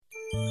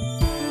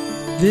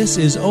This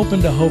is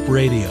Open to Hope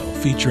Radio,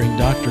 featuring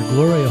Dr.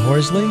 Gloria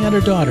Horsley and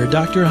her daughter,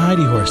 Dr.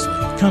 Heidi Horsley,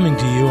 coming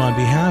to you on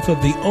behalf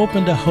of the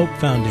Open to Hope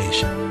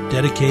Foundation,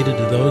 dedicated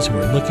to those who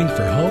are looking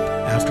for hope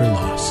after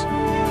loss.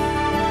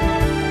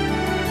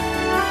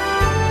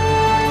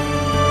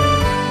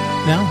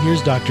 Now,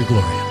 here's Dr.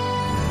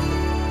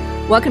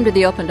 Gloria. Welcome to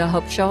the Open to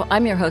Hope Show.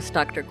 I'm your host,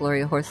 Dr.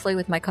 Gloria Horsley,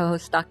 with my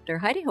co-host, Dr.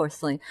 Heidi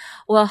Horsley.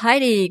 Well,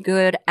 Heidi,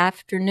 good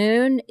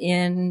afternoon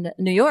in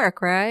New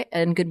York, right?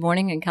 And good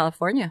morning in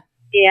California.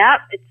 Yeah,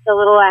 it's a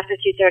little after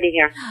 2:30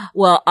 here.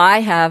 Well, I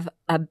have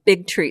a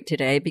big treat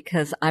today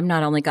because I've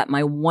not only got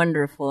my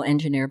wonderful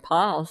engineer,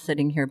 Paul,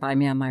 sitting here by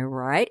me on my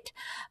right,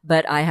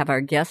 but I have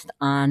our guest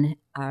on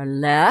our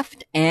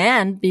left,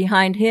 and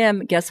behind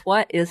him, guess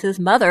what, is his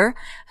mother,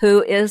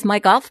 who is my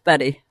golf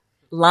buddy,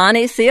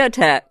 Lonnie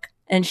Siotek.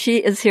 And she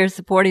is here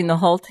supporting the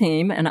whole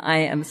team, and I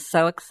am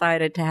so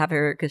excited to have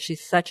her because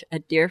she's such a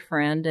dear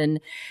friend. And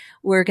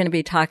we're going to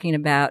be talking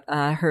about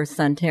her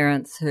son,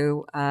 Terrence,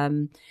 who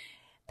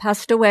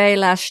passed away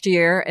last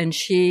year, and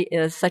she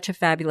is such a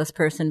fabulous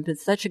person, but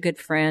such a good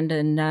friend,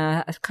 and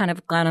I've kind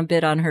of gone a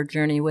bit on her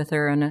journey with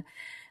her and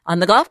on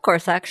the golf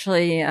course,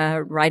 actually,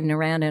 riding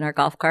around in our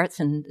golf carts,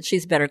 and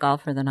she's a better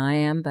golfer than I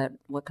am, but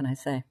what can I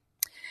say?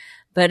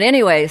 But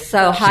anyway,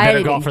 so she's Heidi. She's a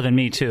better golfer than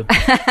me, too.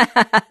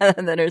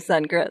 Than her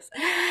son, Chris.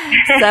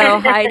 So,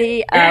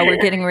 Heidi,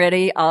 we're getting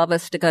ready, all of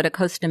us, to go to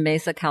Costa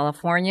Mesa,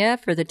 California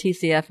for the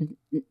TCF,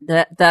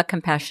 the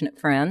Compassionate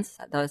Friends,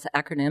 those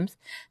acronyms,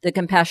 the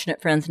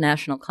Compassionate Friends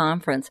National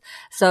Conference.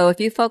 So if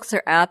you folks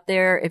are out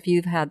there, if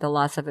you've had the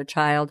loss of a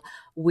child,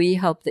 we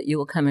hope that you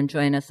will come and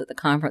join us at the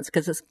conference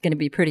because it's going to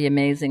be pretty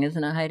amazing,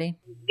 isn't it, Heidi?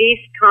 These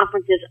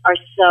conferences are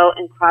so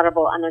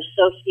incredible, and they're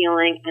so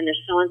healing, and they're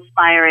so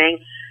inspiring.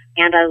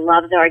 And I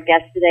love that our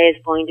guest today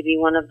is going to be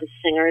one of the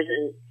singers,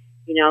 and,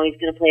 you know, he's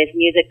going to play his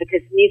music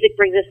because music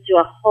brings us to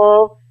a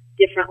whole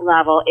different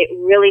level. It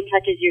really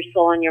touches your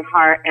soul and your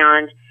heart,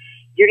 and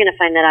you're going to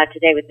find that out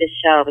today with this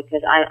show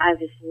because I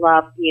just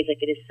love music.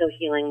 It is so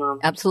healing,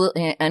 Mom.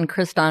 Absolutely. And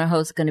Chris Donohoe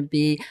is going to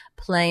be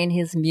playing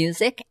his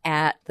music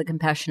at the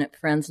Compassionate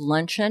Friends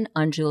Luncheon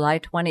on July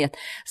 20th.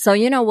 So,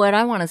 you know what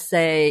I want to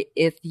say,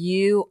 if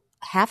you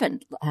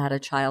haven't had a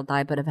child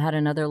die but have had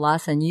another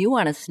loss and you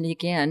want to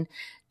sneak in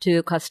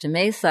to Costa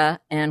Mesa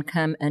and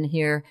come and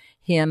hear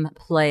him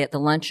play at the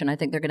luncheon. I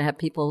think they're going to have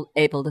people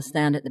able to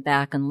stand at the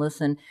back and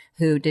listen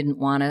who didn't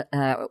want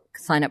to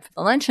sign up for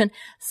the luncheon.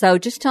 So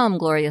just tell them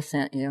Gloria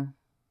sent you.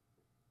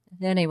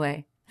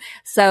 Anyway,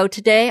 so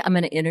today I'm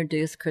going to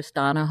introduce Chris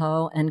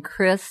Donohoe. And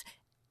Chris,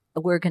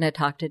 we're going to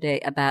talk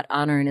today about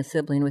honoring a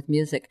sibling with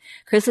music.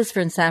 Chris is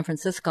from San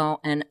Francisco,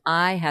 and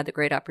I had the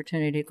great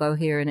opportunity to go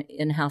hear an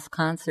in-house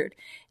concert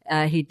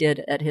he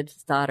did at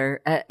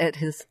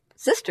his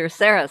sister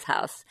Sarah's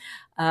house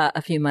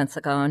a few months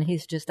ago, and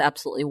he's just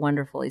absolutely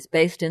wonderful. He's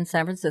based in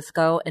San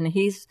Francisco, and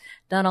he's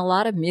done a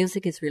lot of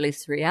music. He's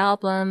released 3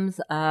 albums,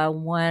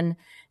 one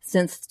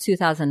since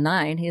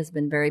 2009. He has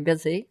been very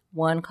busy,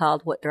 one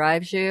called What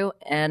Drives You,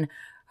 and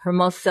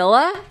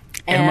Hermosilla.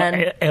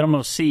 And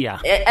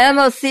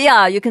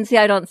Hermosilla. You can see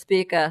I don't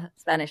speak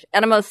Spanish.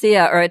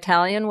 Hermosilla or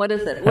Italian. What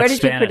is it? Where did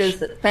Spanish. You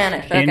produce it?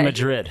 Spanish. Okay. In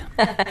Madrid.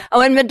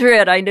 Oh, in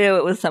Madrid. I knew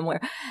it was somewhere.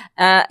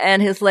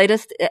 And his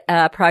latest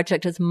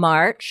project is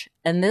March.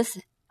 And this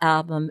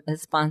album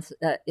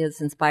is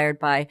inspired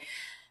by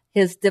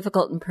his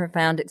difficult and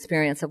profound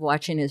experience of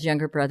watching his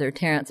younger brother,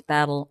 Terrence,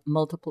 battle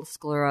multiple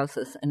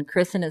sclerosis. And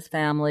Chris and his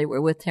family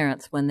were with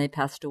Terrence when they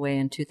passed away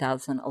in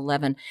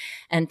 2011.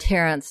 And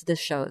Terrence, this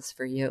show is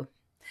for you.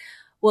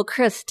 Well,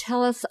 Chris,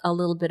 tell us a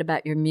little bit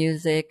about your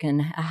music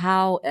and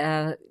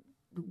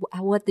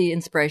what the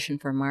inspiration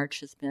for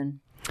March has been.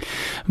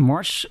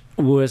 March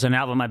was an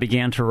album I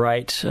began to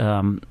write.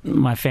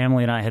 My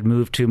family and I had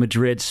moved to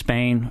Madrid,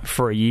 Spain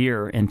for a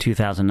year in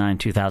 2009,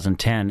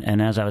 2010.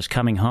 And as I was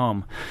coming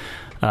home,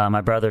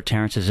 my brother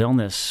Terrence's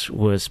illness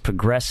was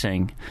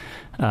progressing.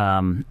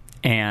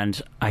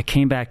 And I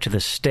came back to the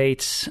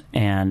States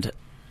and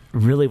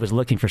really was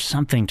looking for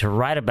something to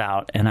write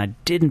about, and I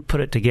didn't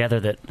put it together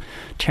that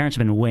Terrence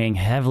had been weighing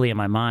heavily in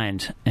my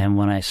mind. And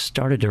when I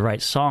started to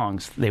write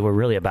songs, they were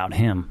really about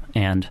him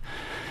and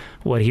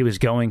what he was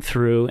going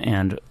through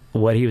and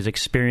what he was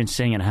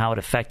experiencing and how it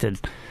affected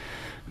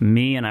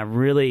me. And I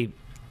really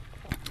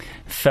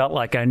felt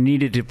like I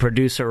needed to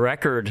produce a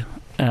record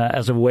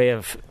as a way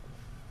of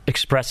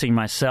expressing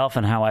myself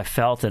and how I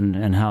felt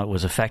and how it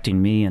was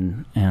affecting me.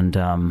 And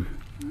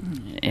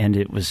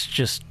it was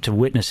just to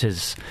witness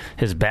his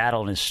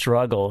battle and his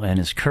struggle and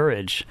his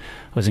courage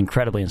was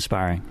incredibly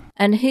inspiring.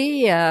 And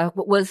he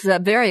was a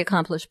very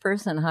accomplished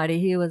person, Heidi.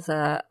 He was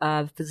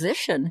a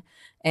physician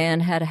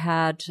and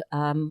had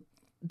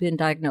been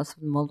diagnosed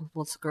with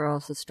multiple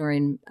sclerosis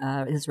during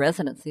his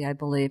residency, I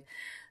believe.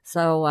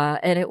 So,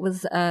 and it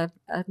was a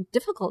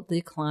difficult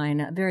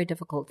decline, very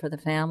difficult for the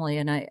family.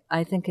 And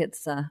I think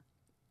it's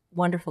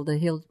wonderful to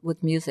heal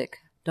with music.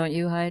 Don't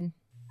you, Heidi?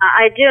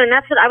 I do, and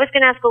that's what I was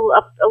going to ask a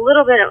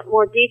little bit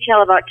more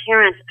detail about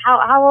Terrence.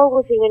 How old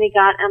was he when he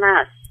got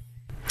MS?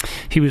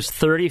 He was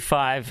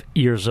 35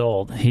 years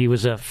old. He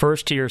was a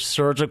first-year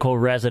surgical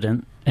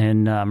resident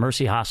in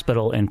Mercy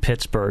Hospital in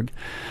Pittsburgh,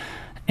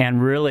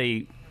 and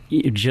really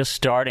just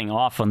starting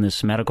off on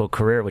this medical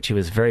career, which he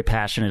was very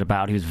passionate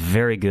about. He was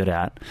very good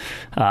at,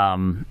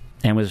 and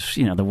was,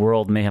 the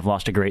world may have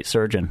lost a great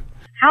surgeon.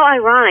 How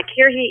ironic.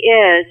 Here he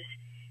is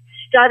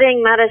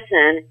studying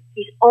medicine.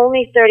 He's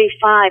only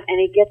 35, and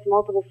he gets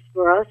multiple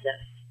sclerosis.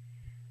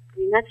 I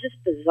mean, that's just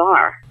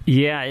bizarre.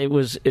 Yeah,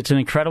 it's an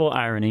incredible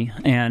irony.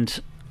 And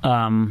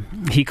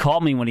he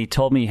called me when he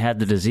told me he had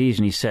the disease,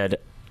 and he said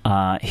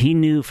he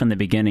knew from the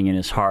beginning in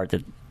his heart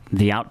that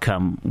the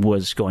outcome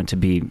was going to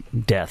be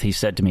death. He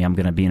said to me, I'm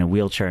going to be in a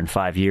wheelchair in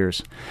 5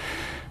 years.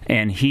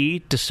 And he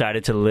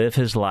decided to live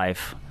his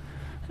life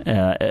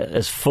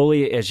as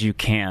fully as you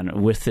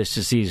can with this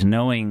disease,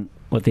 knowing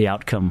what the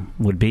outcome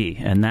would be.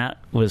 And that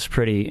was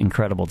pretty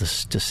incredible to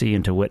see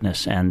and to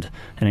witness, and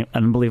an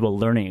unbelievable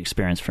learning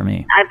experience for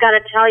me. I've got to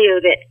tell you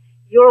that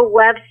your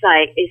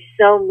website is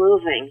so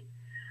moving,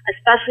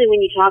 especially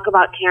when you talk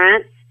about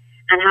Terrence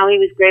and how he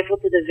was grateful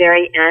to the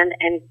very end,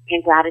 and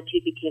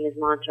gratitude became his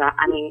mantra.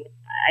 I mean,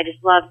 I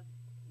just love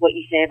what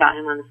you say about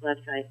him on this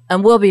website.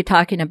 And we'll be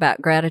talking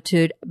about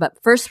gratitude, but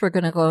first we're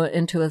going to go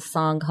into a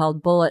song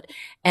called Bullet.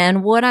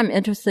 And what I'm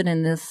interested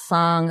in this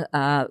song,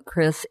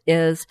 Chris,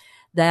 is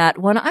that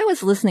when I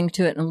was listening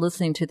to it and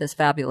listening to this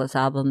fabulous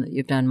album that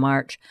you've done,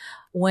 March,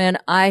 when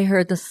I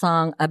heard the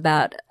song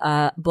about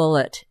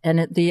Bullet,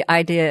 and the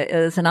idea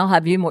is, and I'll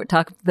have you more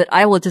talk, but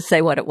I will just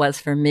say what it was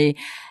for me.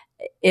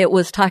 It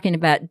was talking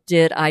about,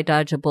 did I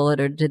dodge a bullet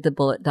or did the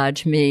bullet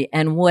dodge me?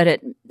 And what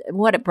it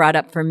brought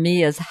up for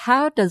me is,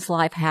 how does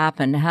life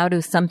happen? How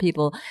do some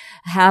people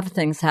have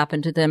things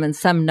happen to them and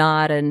some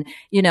not? And,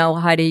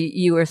 Heidi,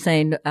 you were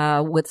saying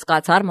with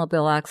Scott's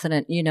automobile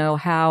accident,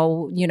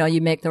 how,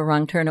 you make the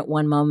wrong turn at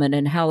one moment,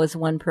 and how is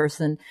one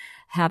person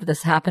have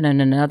this happen in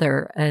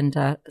another?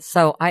 And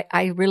so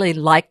I really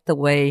liked the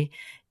way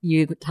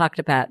you talked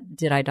about,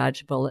 did I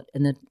dodge a bullet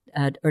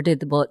or did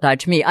the bullet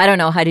dodge me? I don't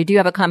know, Heidi, do you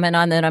have a comment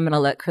on that? I'm going to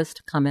let Chris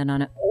comment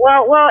on it.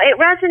 Well, it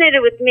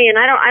resonated with me, and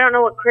I don't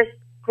know what Chris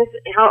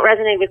how it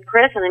resonated with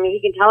Chris, and I mean, he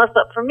can tell us.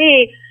 But for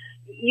me,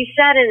 you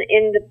said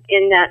in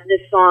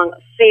this song,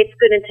 faith's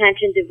good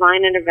intention,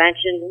 divine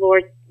intervention,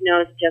 Lord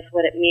knows just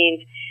what it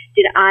means.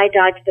 Did I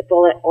dodge the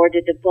bullet, or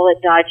did the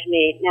bullet dodge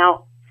me?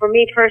 Now, for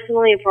me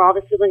personally, and for all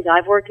the siblings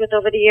I've worked with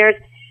over the years,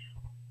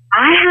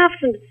 I have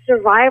some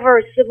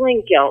survivor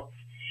sibling guilt.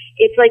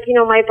 It's like,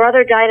 my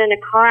brother died in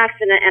a car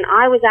accident, and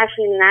I was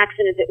actually in an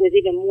accident that was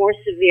even more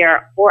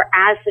severe or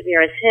as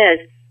severe as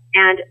his,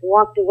 and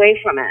walked away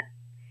from it.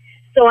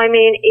 So, I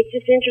mean, it's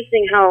just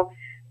interesting how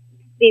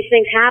these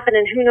things happen,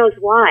 and who knows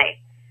why.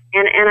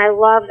 And I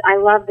love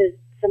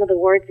some of the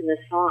words in this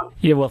song.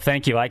 Yeah, well,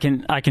 thank you. I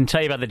can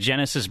tell you about the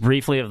genesis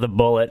briefly of the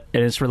bullet,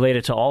 and it's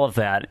related to all of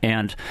that.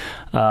 And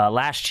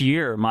last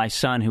year, my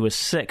son, who was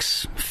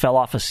 6, fell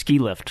off a ski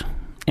lift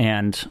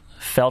and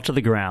fell to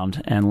the ground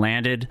and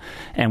landed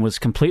and was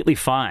completely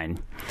fine.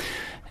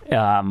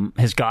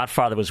 His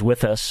godfather was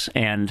with us,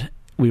 and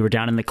we were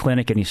down in the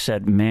clinic, and he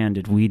said, man,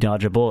 did we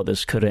dodge a bullet?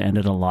 This could have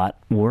ended a lot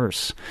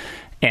worse.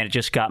 And it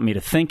just got me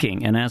to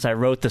thinking. And as I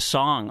wrote the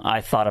song,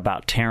 I thought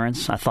about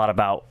Terrence. I thought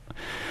about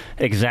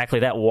exactly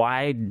that.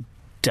 Why do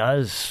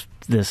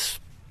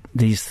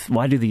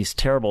these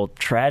terrible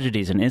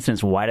tragedies and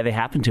incidents, why do they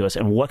happen to us?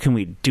 And what can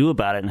we do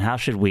about it? And how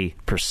should we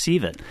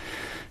perceive it?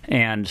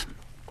 And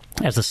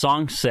as the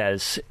song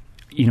says,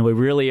 we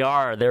really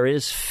are. There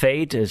is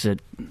fate. Is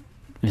it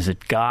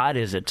God?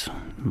 Is it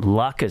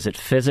luck? Is it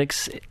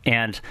physics?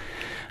 And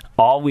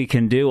all we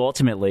can do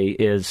ultimately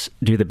is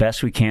do the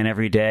best we can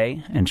every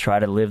day and try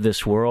to live in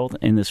this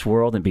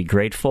world and be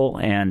grateful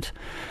and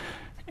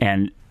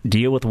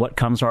deal with what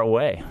comes our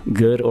way,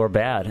 good or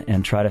bad,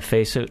 and try to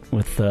face it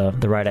with the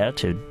right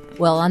attitude.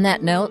 Well, on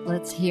that note,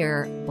 let's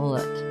hear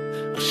Bullet.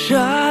 A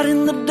shot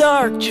in the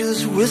dark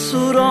just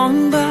whistled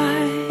on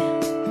by.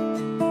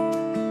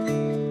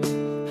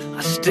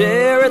 I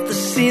stare at the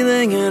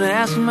ceiling and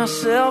ask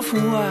myself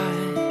why.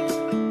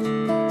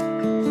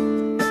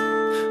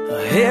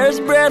 A hair's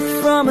breadth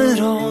from it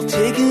all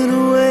taken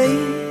away.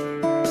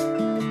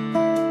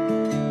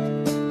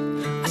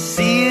 I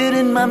see it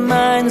in my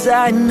mind's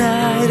eye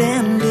night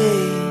and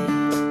day.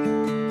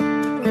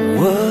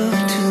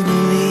 What to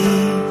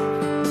believe?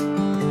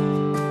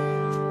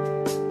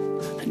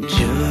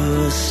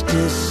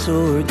 Justice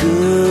or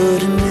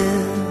goodness,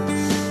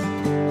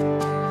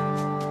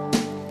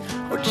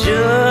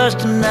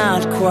 just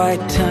not quite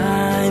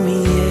time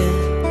yet.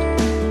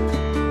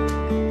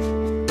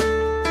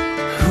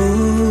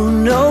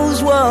 Who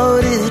knows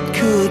what it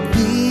could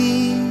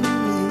be?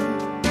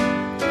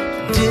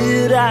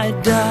 Did I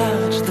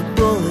dodge the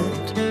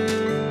bullet,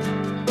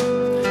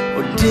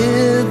 or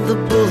did the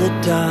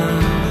bullet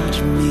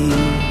dodge me?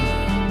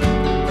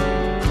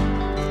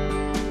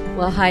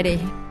 Well, Heidi,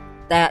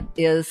 that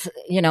is,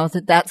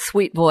 that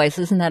sweet voice.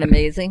 Isn't that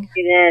amazing?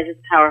 It is.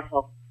 It's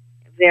powerful.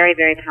 Very,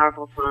 very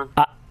powerful song.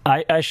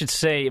 I should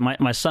say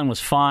my son was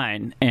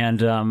fine,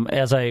 and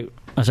as I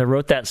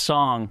wrote that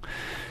song,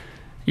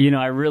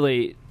 I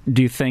really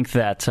do think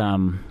that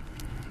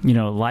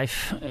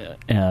life,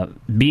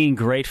 being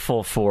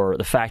grateful for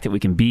the fact that we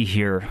can be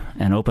here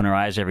and open our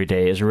eyes every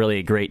day is really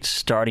a great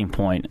starting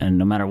point. And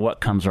no matter what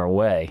comes our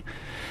way,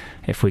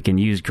 if we can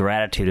use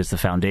gratitude as the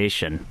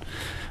foundation,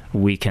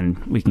 we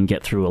can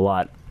get through a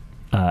lot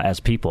as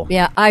people.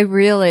 Yeah, I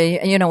really,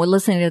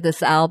 listening to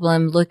this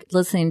album,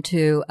 listening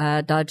to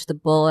Dodge the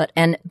Bullet,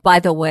 and by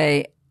the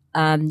way,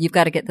 you've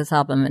got to get this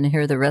album and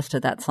hear the rest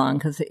of that song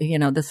because,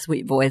 the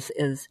sweet voice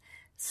is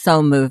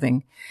so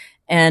moving.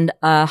 And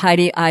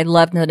Heidi, I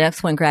love the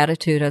next one,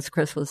 Gratitude, as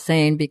Chris was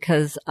saying,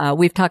 because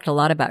we've talked a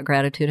lot about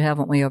gratitude,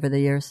 haven't we, over the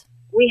years?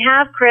 We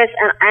have, Chris,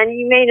 and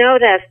you may know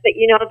this, but,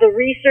 the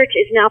research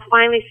is now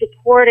finally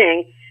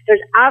supporting,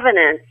 there's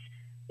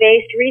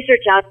evidence-based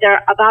research out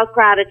there about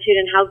gratitude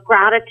and how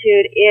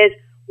gratitude is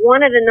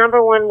one of the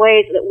number one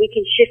ways that we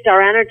can shift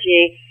our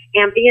energy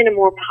and be in a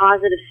more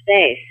positive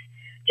space.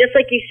 Just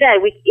like you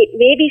said, it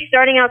may be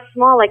starting out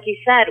small, like you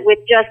said, with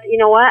just,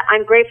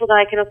 I'm grateful that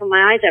I can open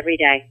my eyes every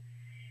day.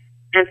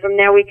 And from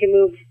there, we can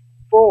move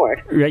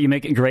forward. Yeah, you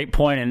make a great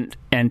point.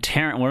 And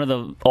Terrence, one of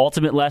the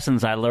ultimate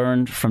lessons I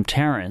learned from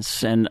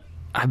Terrence, and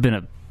I've been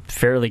a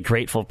fairly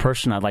grateful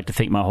person, I'd like to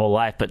think, my whole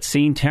life, but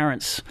seeing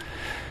Terrence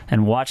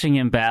and watching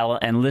him battle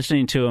and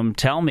listening to him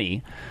tell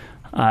me,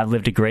 I've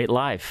lived a great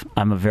life.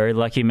 I'm a very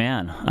lucky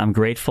man. I'm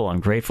grateful. I'm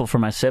grateful for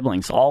my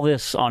siblings. All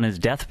this on his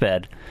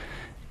deathbed,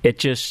 it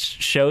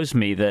just shows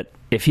me that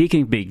if he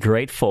can be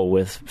grateful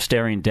with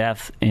staring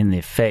death in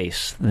the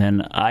face,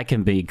 then I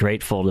can be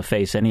grateful to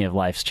face any of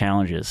life's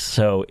challenges.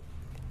 So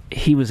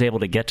he was able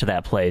to get to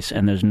that place,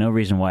 and there's no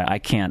reason why I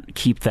can't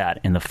keep that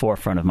in the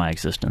forefront of my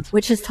existence.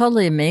 Which is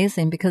totally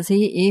amazing because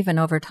he even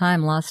over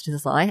time lost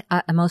his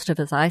most of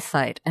his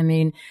eyesight. I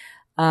mean,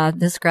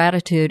 this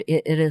gratitude,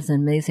 it is an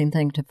amazing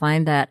thing to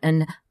find that.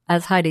 And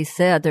as Heidi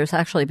said, there's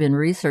actually been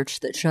research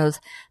that shows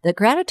that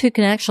gratitude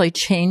can actually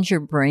change your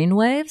brain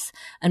waves.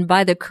 And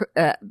by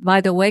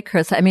the way,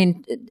 Chris,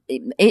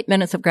 8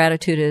 minutes of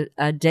gratitude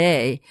a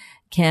day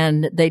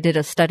they did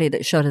a study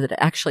that showed that it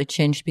actually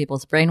changed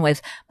people's brainwaves.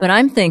 But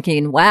I'm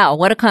thinking, wow,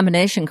 what a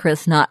combination,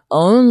 Chris, not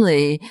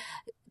only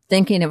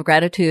thinking of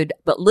gratitude,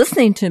 but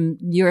listening to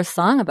your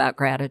song about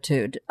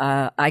gratitude.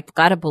 I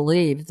gotta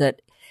believe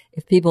that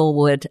if people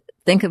would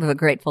think of a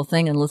grateful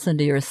thing and listen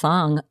to your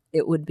song,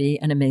 it would be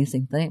an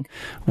amazing thing.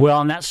 Well,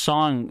 and that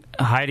song,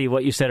 Heidi,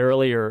 what you said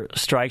earlier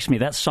strikes me.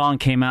 That song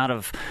came out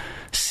of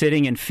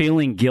sitting and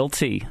feeling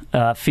guilty,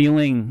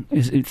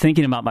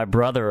 thinking about my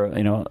brother,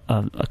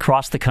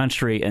 across the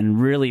country,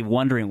 and really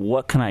wondering,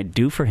 what can I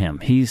do for him?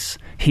 He's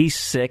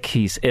sick,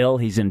 he's ill,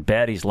 he's in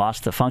bed, he's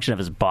lost the function of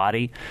his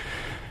body,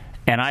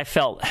 and I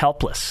felt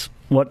helpless.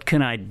 What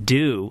can I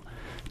do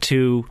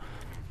to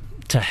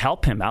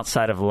help him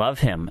outside of love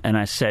him? And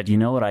I said, you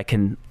know what,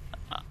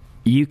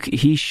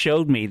 he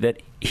showed me that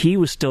he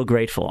was still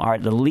grateful. All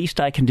right, the least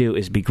I can do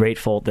is be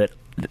grateful that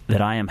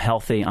I am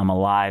healthy, I'm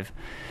alive.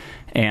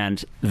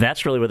 And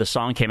that's really where the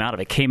song came out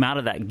of. It came out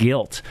of that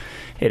guilt,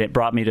 and it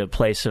brought me to a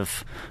place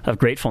of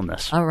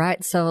gratefulness. All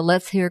right, so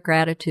let's hear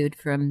Gratitude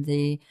from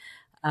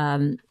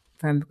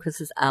from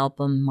Chris's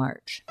album,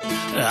 March.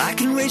 I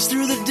can race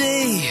through the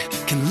day,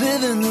 can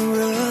live in the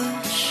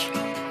rush.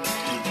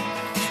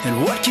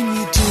 And what can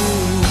you do?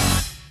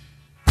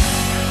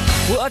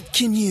 What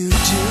can you do?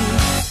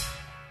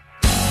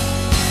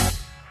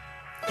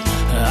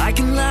 I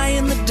can lie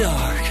in the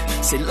dark,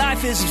 say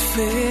life isn't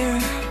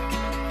fair.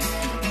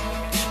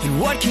 And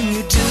what can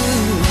you do?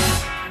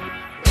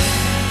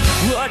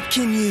 What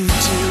can you do?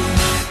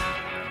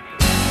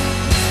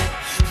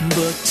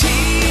 But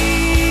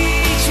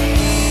teach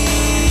me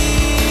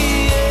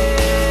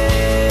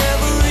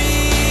everything.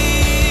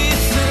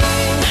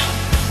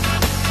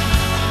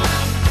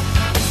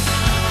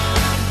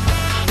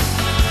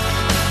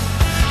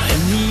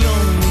 And the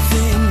only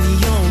thing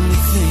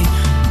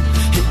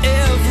in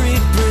every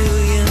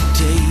brilliant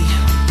day,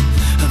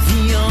 the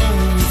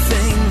only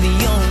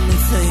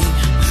thing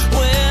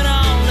when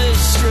all is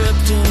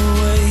stripped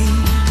away,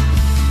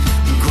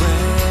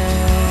 gratitude.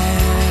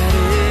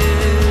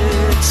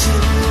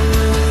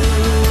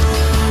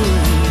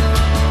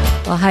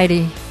 Well,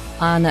 Heidi,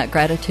 on that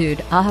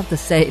gratitude, I'll have to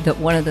say that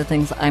one of the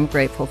things I'm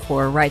grateful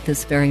for right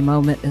this very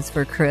moment is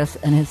for Chris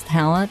and his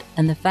talent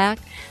and the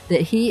fact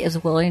that he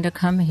is willing to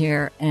come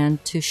here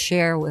and to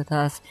share with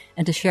us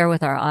and to share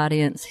with our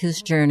audience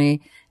his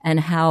journey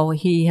and how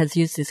he has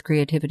used his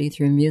creativity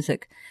through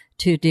music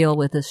to deal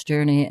with this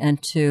journey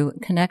and to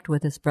connect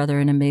with his brother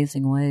in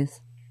amazing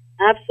ways.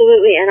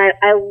 Absolutely. And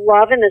I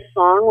love in the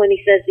song when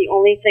he says the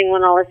only thing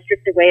when all is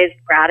stripped away is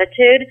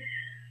gratitude.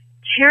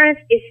 Terrence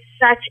is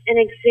such an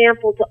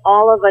example to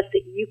all of us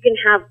that you can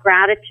have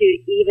gratitude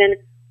even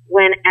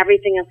when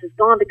everything else is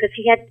gone, because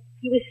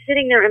he was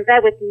sitting there in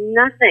bed with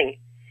nothing.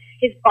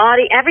 His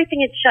body,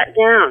 everything had shut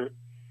down,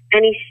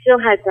 and he still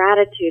had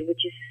gratitude,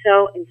 which is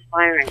so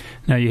inspiring.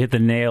 Now you hit the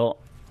nail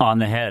on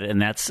the head,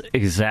 and that's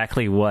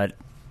exactly what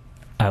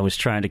I was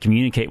trying to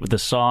communicate with the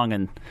song,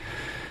 and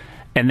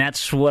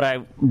that's what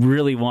I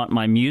really want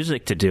my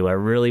music to do. I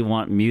really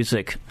want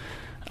music.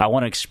 I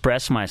want to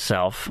express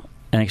myself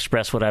and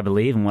express what I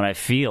believe and what I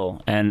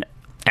feel. And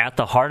at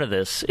the heart of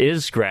this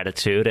is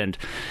gratitude, and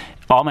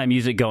all my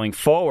music going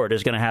forward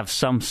is going to have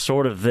some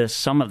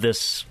of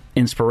this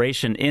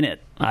inspiration in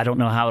it. I don't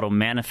know how it'll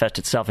manifest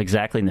itself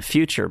exactly in the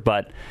future,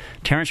 but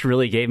Terrence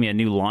really gave me a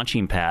new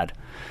launching pad.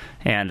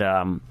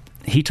 And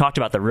he talked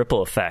about the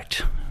ripple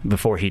effect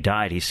before he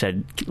died. He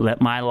said,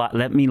 let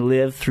me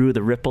live through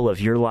the ripple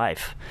of your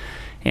life.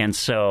 And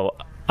so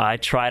I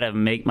try to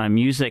make my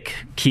music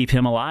keep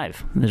him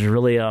alive. There's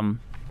really, and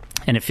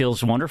it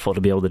feels wonderful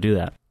to be able to do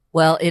that.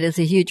 Well, it is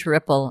a huge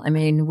ripple. I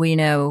mean, we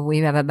know we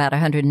have about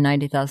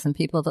 190,000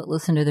 people that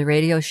listen to the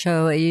radio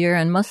show a year,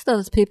 and most of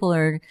those people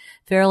are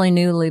fairly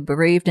newly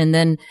bereaved. And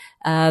then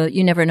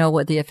you never know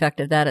what the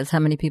effect of that is, how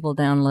many people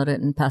download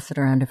it and pass it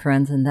around to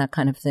friends and that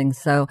kind of thing.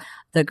 So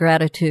the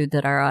gratitude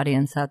that our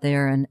audience out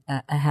there and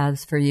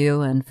has for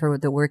you and for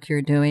the work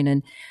you're doing,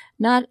 and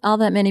not all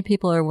that many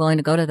people are willing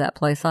to go to that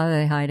place, are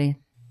they, Heidi?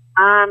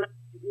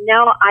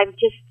 No, I'm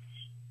just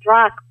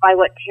struck by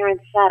what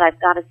Terrence said, I've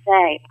got to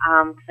say,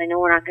 because I know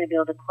we're not going to be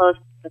able to close.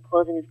 The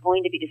closing is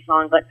going to be the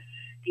song, but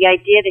the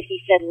idea that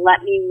he said,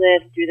 let me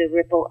live through the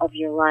ripple of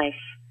your life.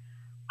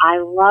 I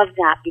love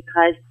that,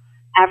 because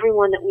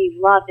everyone that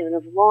we've loved and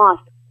have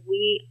lost,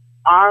 we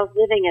are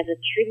living as a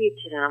tribute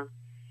to them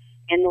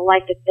and the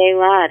life that they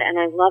led.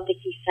 And I love that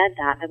he said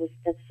that.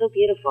 That's so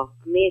beautiful.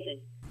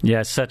 Amazing.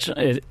 Yeah,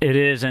 it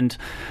is. And,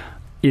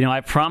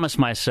 I promised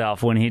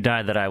myself when he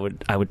died that I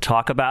would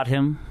talk about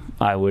him.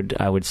 I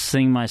would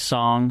sing my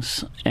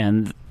songs,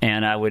 and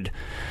I would,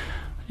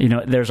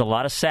 there's a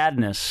lot of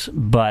sadness,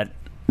 but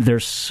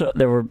there's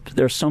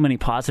so many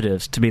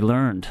positives to be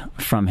learned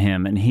from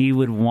him, and he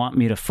would want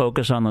me to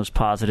focus on those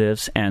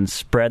positives and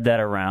spread that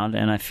around.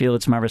 And I feel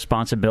it's my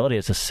responsibility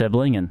as a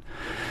sibling and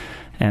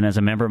as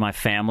a member of my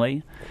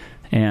family.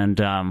 And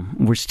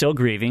we're still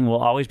grieving.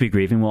 We'll always be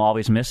grieving. We'll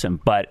always miss him,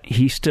 but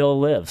he still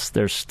lives.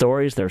 There's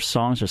stories, there's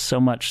songs, there's so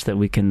much that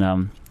we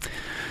can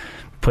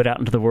put out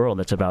into the world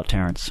that's about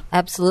Terrence.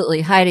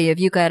 Absolutely. Heidi, have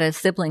you got a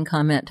sibling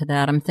comment to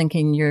that? I'm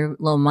thinking your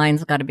little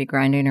mind's got to be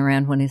grinding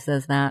around when he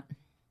says that.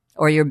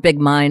 Or your big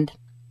mind.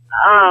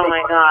 Oh,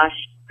 my gosh.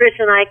 Chris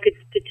and I could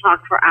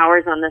talk for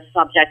hours on this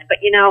subject. But,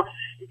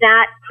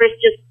 that Chris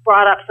just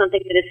brought up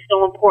something that is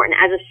so important.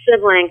 As a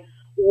sibling,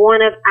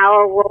 one of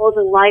our roles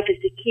in life is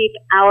to keep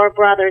our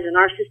brothers and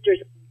our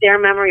sisters, their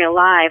memory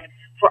alive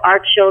for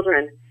our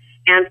children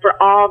and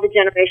for all the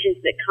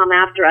generations that come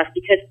after us,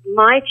 because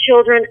my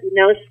children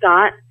know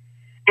Scott,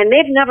 and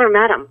they've never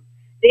met him.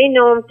 They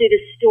know him through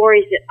the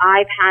stories that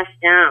I pass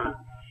down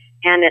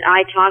and that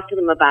I talk to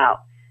them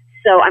about.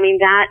 So,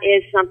 that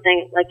is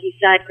something, like you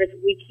said, Chris,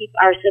 we keep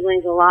our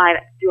siblings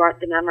alive through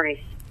the memories.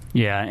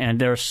 Yeah, and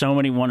there are so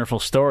many wonderful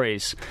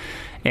stories.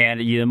 And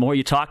the more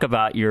you talk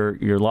about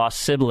your lost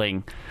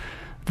sibling,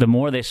 the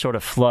more they sort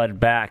of flood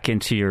back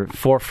into your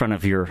forefront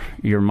of your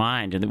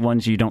mind. And the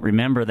ones you don't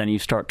remember, then you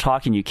start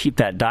talking, you keep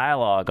that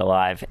dialogue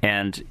alive,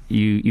 and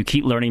you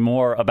keep learning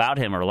more about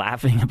him or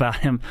laughing about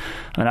him.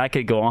 And I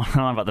could go on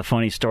and on about the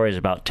funny stories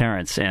about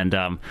Terrence.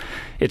 And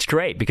it's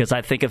great because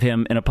I think of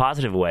him in a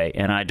positive way,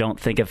 and I don't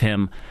think of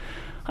him.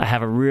 I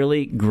have a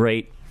really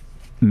great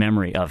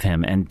memory of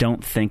him and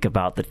don't think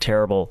about the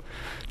terrible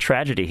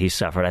tragedy he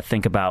suffered. I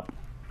think about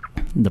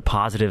the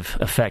positive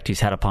effect he's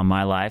had upon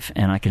my life,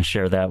 and I can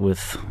share that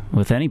with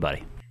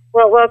anybody.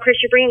 Well,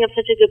 Chris, you're bringing up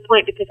such a good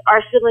point, because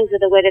our siblings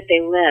are the way that they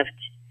lived,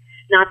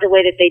 not the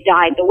way that they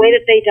died. The way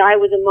that they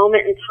died was a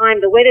moment in time.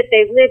 The way that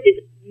they lived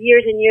is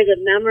years and years of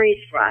memories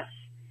for us.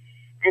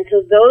 And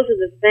so those are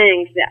the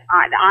things that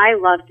I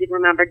love to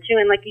remember, too.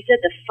 And like you said,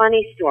 the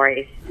funny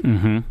stories,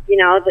 even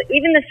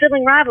the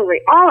sibling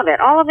rivalry, all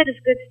of it is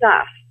good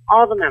stuff.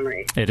 All the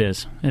memories. It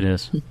is.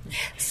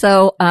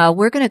 So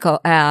we're going to go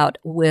out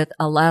with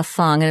a last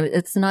song, and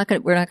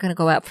we're not going to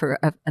go out for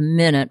a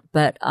minute,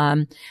 but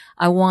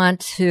I want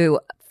to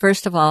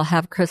first of all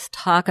have Chris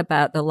talk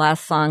about the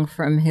last song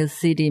from his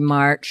CD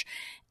March,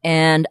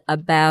 and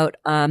about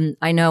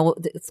I know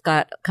it's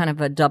got kind of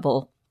a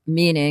double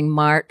meaning.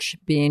 March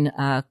being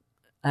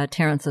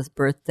Terrence's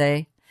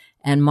birthday,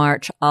 and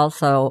March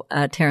also,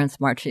 Terrence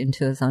marching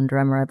to his own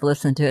drummer. I've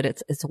listened to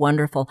it. It's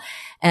wonderful.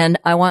 And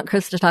I want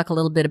Chris to talk a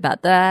little bit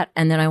about that.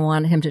 And then I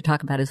want him to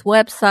talk about his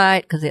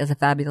website, because he has a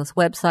fabulous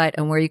website,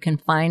 and where you can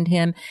find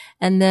him.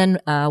 And then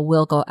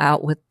we'll go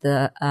out with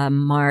the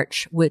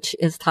march, which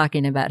is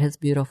talking about his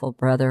beautiful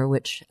brother,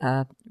 which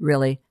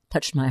really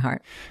touched my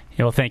heart.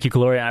 Yeah, well, thank you,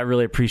 Gloria. I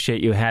really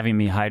appreciate you having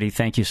me, Heidi.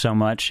 Thank you so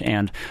much.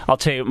 And I'll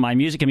tell you, my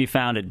music can be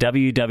found at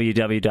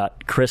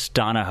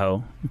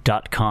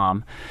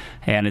www.chrisdonohoe.com,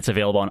 and it's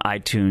available on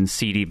iTunes,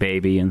 CD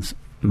Baby, and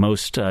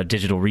most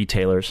digital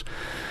retailers.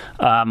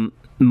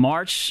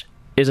 March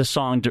is a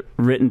song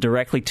written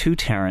directly to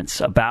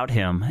Terrence about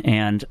him,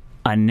 and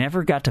I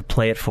never got to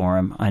play it for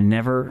him. I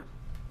never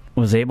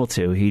was able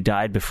to. He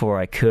died before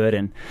I could,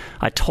 and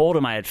I told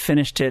him I had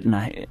finished it,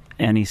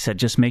 and he said,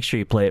 just make sure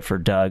you play it for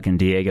Doug and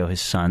Diego,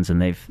 his sons,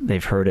 and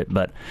they've heard it.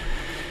 But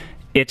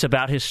it's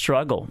about his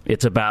struggle.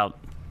 It's about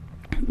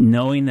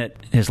knowing that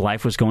his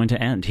life was going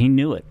to end. He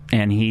knew it,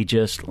 and he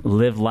just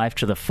lived life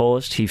to the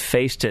fullest. He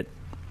faced it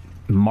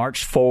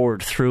marched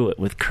forward through it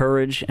with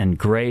courage and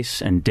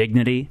grace and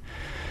dignity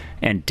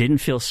and didn't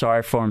feel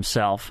sorry for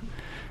himself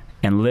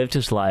and lived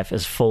his life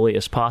as fully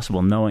as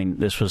possible, knowing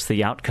this was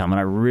the outcome. And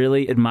I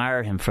really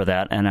admire him for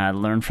that, and I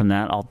learned from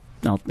that. I'll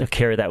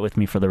carry that with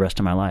me for the rest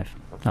of my life.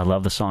 I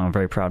love the song. I'm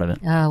very proud of it.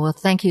 Well,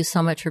 thank you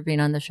so much for being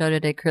on the show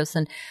today, Chris.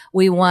 And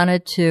we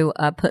wanted to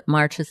put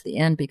March as the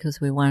end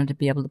because we wanted to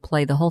be able to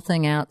play the whole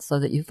thing out so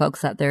that you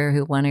folks out there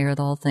who want to hear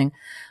the whole thing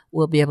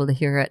will be able to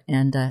hear it.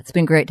 And it's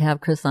been great to have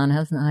Chris on,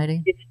 hasn't it,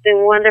 Heidi? It's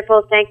been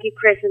wonderful. Thank you,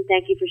 Chris, and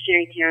thank you for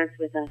sharing Terrence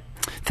with us.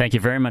 Thank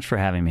you very much for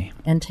having me.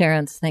 And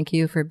Terrence, thank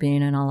you for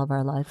being in all of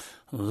our lives.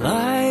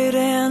 Light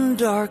and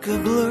dark a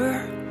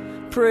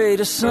blur, pray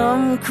to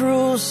some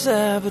cruel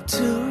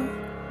saboteur,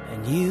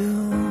 and you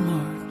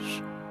march.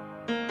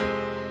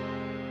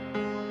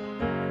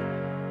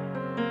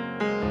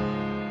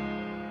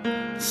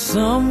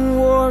 Some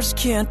wars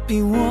can't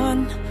be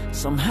won,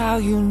 somehow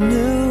you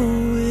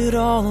knew it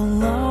all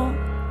along,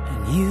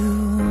 and you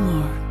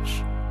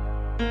march.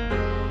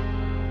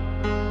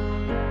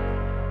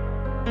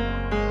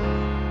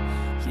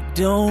 You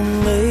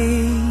don't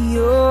lay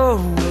your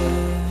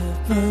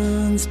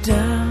weapons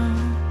down,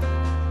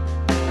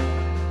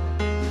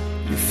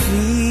 your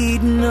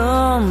feet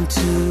numb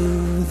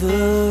to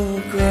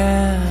the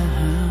ground.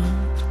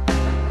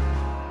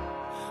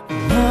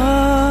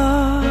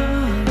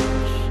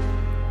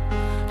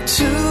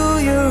 To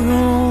your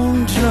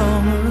own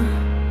drummer,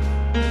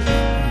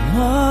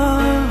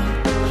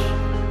 march,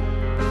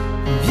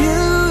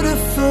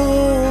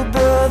 beautiful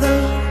brother,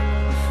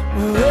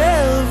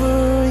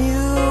 wherever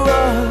you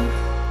are,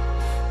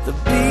 the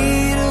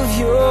beat of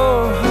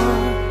your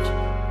heart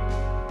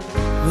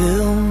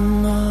will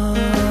march.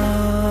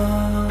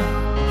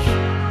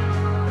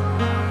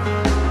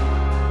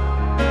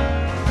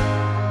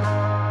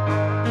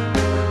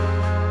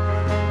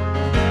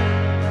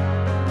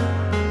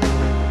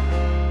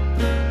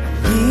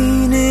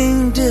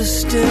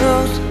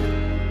 Distilled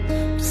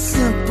to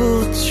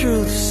simple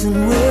truths and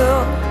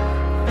will,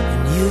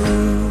 and you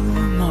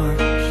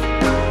march.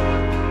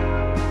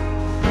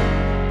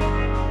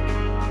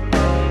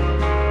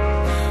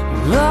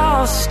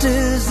 Lost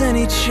is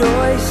any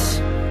choice,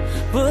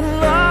 but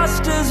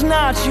lost is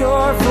not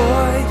your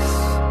voice,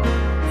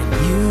 and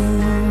you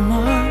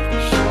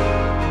march.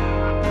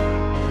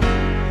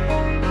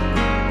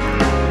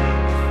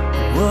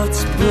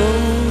 What's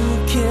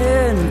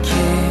broken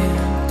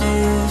can't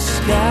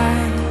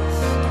disguise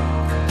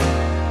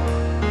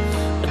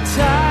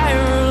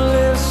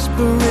tireless,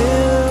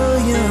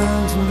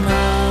 brilliant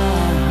mind.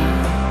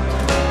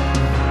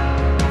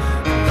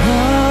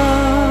 March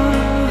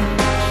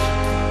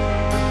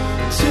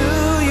to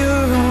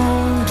your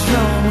own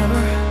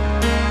drummer,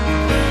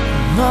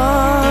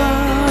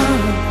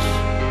 march,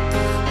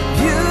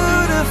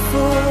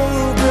 beautiful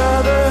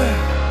brother,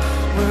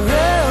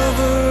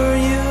 wherever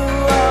you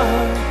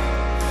are,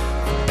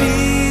 the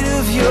beat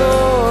of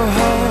your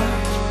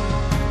heart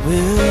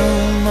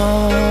will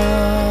march.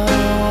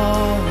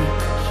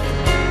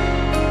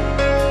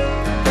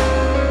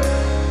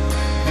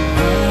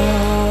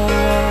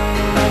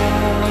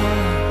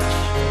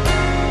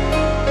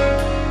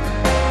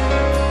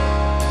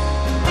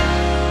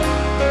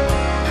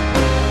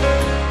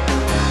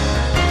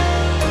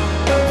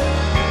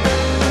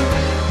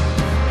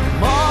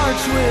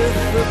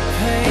 The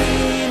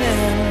pain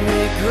and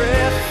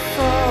regret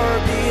far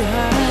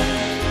behind.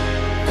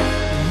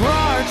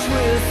 March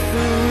with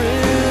the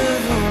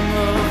rhythm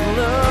of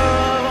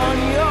love on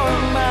your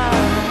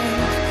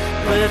mind.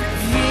 Let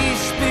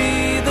peace be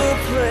the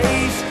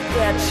place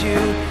that you